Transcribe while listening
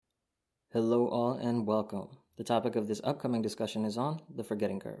Hello all and welcome. The topic of this upcoming discussion is on the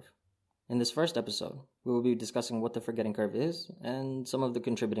forgetting curve. In this first episode, we will be discussing what the forgetting curve is and some of the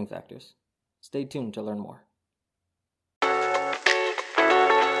contributing factors. Stay tuned to learn more.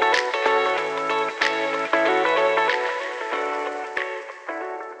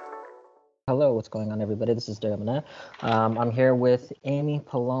 Hello, what's going on, everybody? This is Dario Minaya. I'm here with Amy,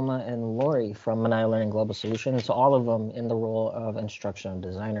 Paloma, and Lori from Minaya Learning Global Solutions, all of them in the role of instructional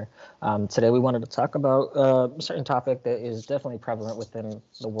designer. Today, we wanted to talk about a certain topic that is definitely prevalent within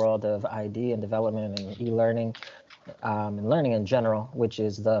the world of ID and development and e-learning and learning in general, which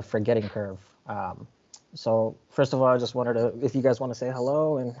is the forgetting curve. So first of all, I just wanted to, if you guys want to say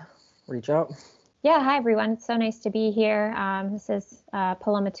hello and reach out. Yeah, hi, everyone. It's so nice to be here. This is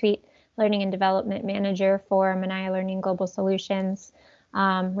Paloma Tweet, Learning and Development Manager for Minaya Learning Global Solutions.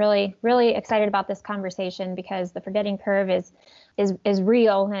 Really excited about this conversation because the forgetting curve is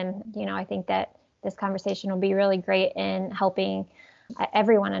real, and I think that this conversation will be really great in helping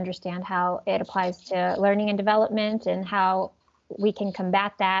everyone understand how it applies to learning and development and how we can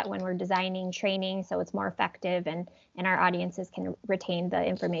combat that when we're designing training so it's more effective and our audiences can retain the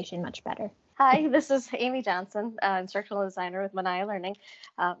information much better. Hi, this is Amie Johnson, instructional designer with Minaya Learning.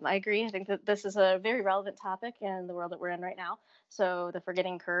 I agree. I think that this is a very relevant topic in the world that we're in right now. So the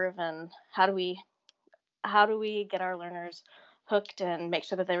forgetting curve and how do we get our learners hooked and make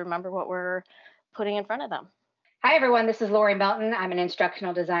sure that they remember what we're putting in front of them. Hi, everyone. This is Lori Milton. I'm an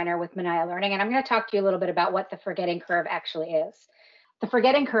instructional designer with Minaya Learning, and I'm going to talk to you a little bit about what the forgetting curve actually is. The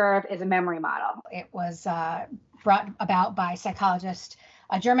forgetting curve is a memory model. It was brought about by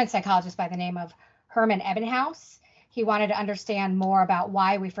a German psychologist by the name of Hermann Ebbinghaus. He wanted to understand more about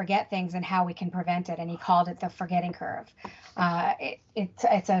why we forget things and how we can prevent it, and he called it the forgetting curve.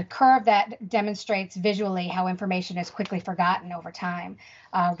 It's a curve that demonstrates visually how information is quickly forgotten over time.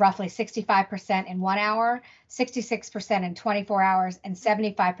 Roughly 65% in 1 hour, 66% in 24 hours, and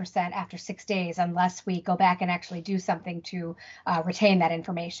 75% after 6 days, unless we go back and actually do something to retain that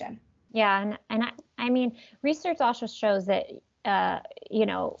information. Yeah, and I mean, research also shows that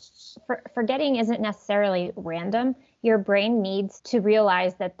forgetting isn't necessarily random. Your brain needs to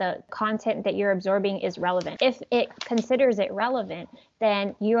realize that the content that you're absorbing is relevant. If it considers it relevant,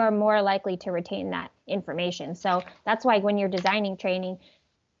 then you are more likely to retain that information. So that's why when you're designing training,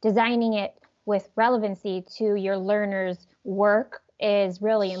 designing it with relevancy to your learners' work is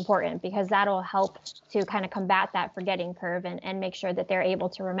really important, because that'll help to kind of combat that forgetting curve and make sure that they're able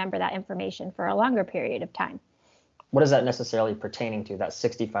to remember that information for a longer period of time. What is that necessarily pertaining to, that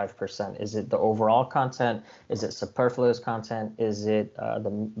 65%? Is it the overall content? Is it superfluous content? Is it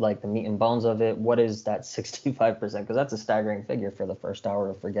the meat and bones of it? What is that 65%? Because that's a staggering figure for the first hour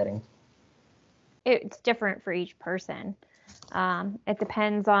of forgetting. It's different for each person. It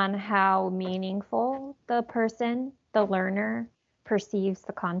depends on how meaningful the learner, perceives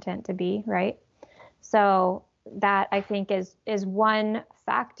the content to be, right? So that, I think, is one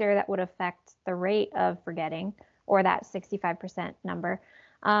factor that would affect the rate of forgetting, or that 65% number.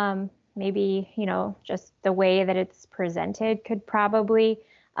 Maybe, just the way that it's presented could probably,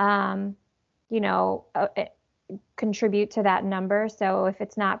 contribute to that number. So if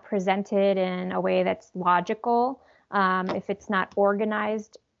it's not presented in a way that's logical, if it's not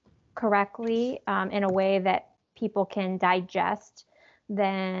organized correctly, in a way that people can digest,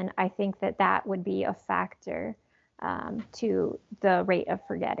 then I think that would be a factor to the rate of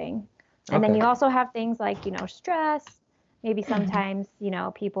forgetting. And then you also have things like, stress. Maybe sometimes,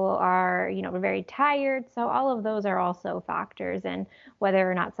 people are, very tired. So all of those are also factors in whether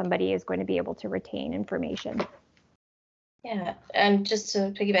or not somebody is going to be able to retain information. Yeah, and just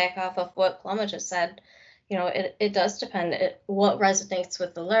to piggyback off of what Paloma just said, it does depend what resonates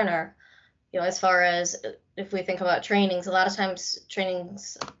with the learner. As far as if we think about trainings, a lot of times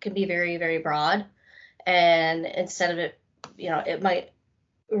trainings can be very, very broad. And instead of it, it might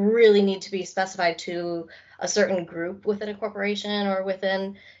really need to be specified to a certain group within a corporation or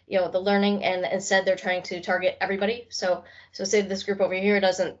within the learning, and instead they're trying to target everybody. So say this group over here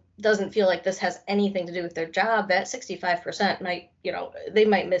doesn't feel like this has anything to do with their job. That 65% might they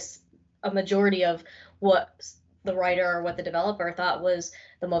might miss a majority of what the writer or what the developer thought was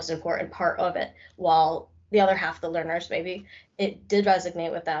the most important part of it, while the other half of the learners, maybe it did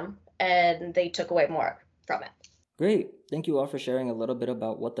resonate with them and they took away more from it. Great. Thank you all for sharing a little bit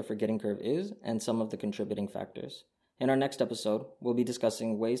about what the forgetting curve is and some of the contributing factors. In our next episode, we'll be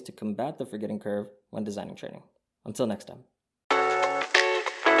discussing ways to combat the forgetting curve when designing training. Until next time.